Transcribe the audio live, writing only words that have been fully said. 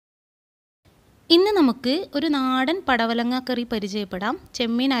ഇന്ന് നമുക്ക് ഒരു നാടൻ പടവലങ്ങ കറി പരിചയപ്പെടാം.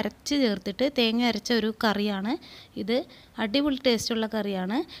 ചെമ്മീൻ അരച്ച് ചേർത്തിട്ട് തേങ്ങ അരച്ച ഒരു കറിയാണ് ഇത്. അടിപൊളി ടേസ്റ്റുള്ള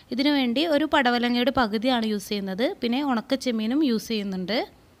കറിയാണ്. ഇതിനു വേണ്ടി ഒരു പടവലങ്ങയുടെ പകുതിയാണ് യൂസ് ചെയ്യുന്നത്. പിന്നെ ഉണക്ക ചെമ്മീനും യൂസ് ചെയ്യുന്നുണ്ട്.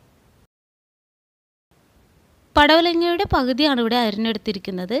 പടവലങ്ങയുടെ പകുതിയാണ് ഇവിടെ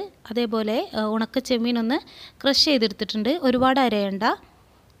അരിഞ്ഞെടുത്തിരിക്കുന്നത്. അതേപോലെ ഉണക്ക ചെമ്മീൻ ഒന്ന് ക്രഷ് ചെയ്തെടുത്തിട്ടുണ്ട്. ഒരുപാട് അരയണ്ട,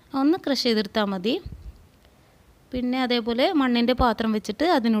 ഒന്ന് ക്രഷ് ചെയ്തെടുത്താൽ മതി. പിന്നെ അതേപോലെ മണ്ണിൻ്റെ പാത്രം വെച്ചിട്ട്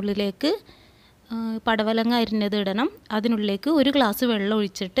അതിനുള്ളിലേക്ക് പടവലങ്ങ അരിഞ്ഞത് ഇടണം. അതിനുള്ളിലേക്ക് ഒരു ഗ്ലാസ് വെള്ളം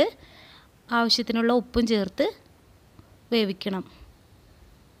ഒഴിച്ചിട്ട് ആവശ്യത്തിനുള്ള ഉപ്പും ചേർത്ത് വേവിക്കണം.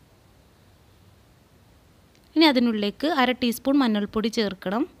 ഇനി അതിനുള്ളിലേക്ക് 1/2 ടീസ്പൂൺ മഞ്ഞൾപ്പൊടി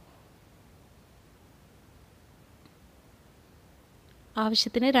ചേർക്കണം.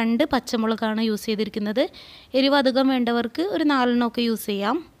 ആവശ്യത്തിന് 2 പച്ചമുളകാണ് യൂസ് ചെയ്തിരിക്കുന്നത്. എരിവ് അധികം വേണ്ടവർക്ക് ഒരു 4 എണ്ണമൊക്കെ യൂസ്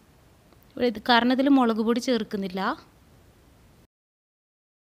ചെയ്യാം. കാരണം ഇതിൽ മുളക് പൊടി ചേർക്കുന്നില്ല.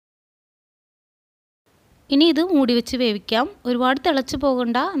 ഇനി ഇത് മൂടി വെച്ച് വേവിക്കാം. ഒരുപാട് തിളച്ച്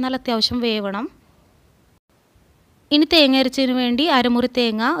പോകണ്ട, എന്നാൽ അത്യാവശ്യം വേവണം. ഇനി തേങ്ങ അരച്ചതിന് വേണ്ടി അരമുറി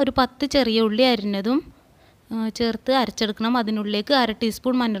തേങ്ങ, ഒരു 10 ചെറിയ ഉള്ളി അരിഞ്ഞതും ചേർത്ത് അരച്ചെടുക്കണം. അതിനുള്ളിലേക്ക് 1/2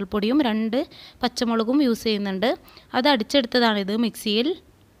 ടീസ്പൂൺ മഞ്ഞൾപ്പൊടിയും 2 പച്ചമുളകും യൂസ് ചെയ്യുന്നുണ്ട്. അത് അടിച്ചെടുത്തതാണിത് മിക്സിയിൽ.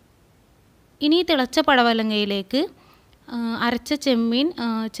 ഇനി തിളച്ച പടവലങ്ങയിലേക്ക് അരച്ച ചെമ്മീൻ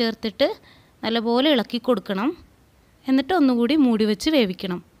ചേർത്തിട്ട് നല്ലപോലെ ഇളക്കി കൊടുക്കണം. എന്നിട്ട് ഒന്നുകൂടി മൂടി വെച്ച്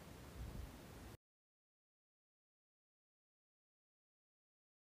വേവിക്കണം.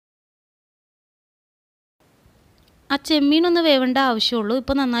 ആ ചെമ്മീനൊന്ന് വേവേണ്ട ആവശ്യമുള്ളൂ.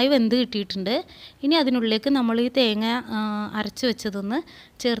 ഇപ്പോൾ നന്നായി വെന്ത് കിട്ടിയിട്ടുണ്ട്. ഇനി അതിനുള്ളിലേക്ക് നമ്മൾ ഈ തേങ്ങ അരച്ച് വെച്ചതൊന്ന്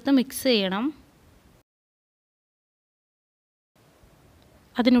ചേർത്ത് മിക്സ് ചെയ്യണം.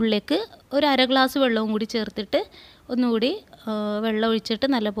 അതിനുള്ളിലേക്ക് ഒരു 1/2 ഗ്ലാസ് വെള്ളവും കൂടി ചേർത്തിട്ട് ഒന്നുകൂടി വെള്ളം ഒഴിച്ചിട്ട്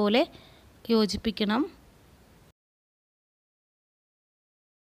നല്ലപോലെ യോജിപ്പിക്കണം.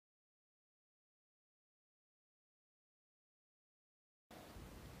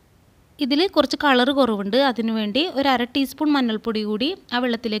 ഇതിൽ കുറച്ച് കളർ കുറവുണ്ട്. അതിനുവേണ്ടി ഒരു 1/2 ടീസ്പൂൺ മഞ്ഞൾപ്പൊടി കൂടി ആ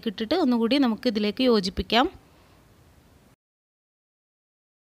വെള്ളത്തിലേക്ക് ഇട്ടിട്ട് ഒന്നുകൂടി നമുക്ക് ഇതിലേക്ക് യോജിപ്പിക്കാം.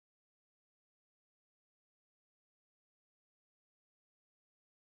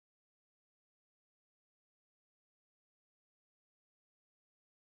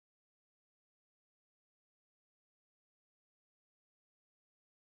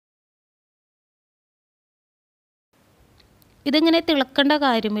 ഇതിങ്ങനെ തിളക്കേണ്ട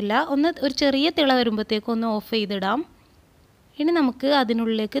കാര്യമില്ല. ഒരു ചെറിയ തിള വരുമ്പോഴത്തേക്കും ഒന്ന് ഓഫ് ചെയ്തിടാം. ഇനി നമുക്ക്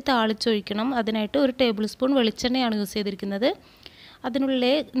അതിനുള്ളിലേക്ക് താളിച്ചൊഴിക്കണം. അതിനായിട്ട് 1 ടേബിൾ സ്പൂൺ വെളിച്ചെണ്ണയാണ് യൂസ് ചെയ്തിരിക്കുന്നത്. അതിനുള്ളിൽ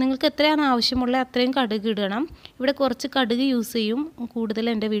നിങ്ങൾക്ക് എത്രയാണ് ആവശ്യമുള്ളത് അത്രയും കടുക് ഇടണം. ഇവിടെ കുറച്ച് കടുക് യൂസ് ചെയ്യും കൂടുതൽ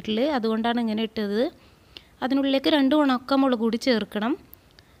എൻ്റെ വീട്ടിൽ, അതുകൊണ്ടാണ് ഇങ്ങനെ ഇട്ടത്. അതിനുള്ളിലേക്ക് 2 ഉണക്കമുളക് കൂടി ചേർക്കണം.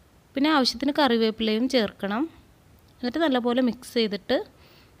 പിന്നെ ആവശ്യത്തിന് കറിവേപ്പിലയും ചേർക്കണം. എന്നിട്ട് നല്ലപോലെ മിക്സ് ചെയ്തിട്ട്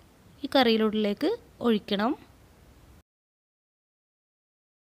ഈ കറിയിലുള്ളിലേക്ക് ഒഴിക്കണം.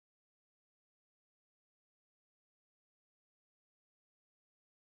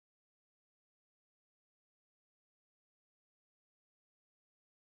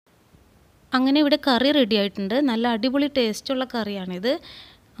 അങ്ങനെ ഇവിടെ കറി റെഡി ആയിട്ടുണ്ട്. നല്ല അടിപൊളി ടേസ്റ്റുള്ള കറിയാണിത്.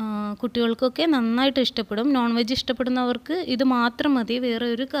 കുട്ടികൾക്കൊക്കെ നന്നായിട്ട് ഇഷ്ടപ്പെടും. നോൺ വെജ് ഇഷ്ടപ്പെടുന്നവർക്ക് ഇത് മാത്രം മതി, വേറെ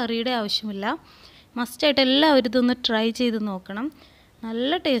ഒരു കറിയുടെ ആവശ്യമില്ല. മസ്റ്റായിട്ട് എല്ലാവരും ഇതൊന്ന് ട്രൈ ചെയ്ത് നോക്കണം.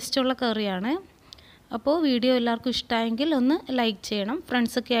 നല്ല ടേസ്റ്റുള്ള കറിയാണ്. അപ്പോൾ വീഡിയോ എല്ലാവർക്കും ഇഷ്ടമായെങ്കിൽ ഒന്ന് ലൈക്ക് ചെയ്യണം.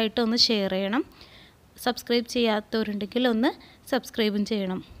 ഫ്രണ്ട്സൊക്കെ ആയിട്ട് ഒന്ന് ഷെയർ ചെയ്യണം. സബ്സ്ക്രൈബ് ചെയ്യാത്തവരുണ്ടെങ്കിൽ ഒന്ന് സബ്സ്ക്രൈബും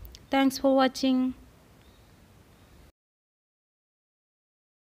ചെയ്യണം. Thanks for watching.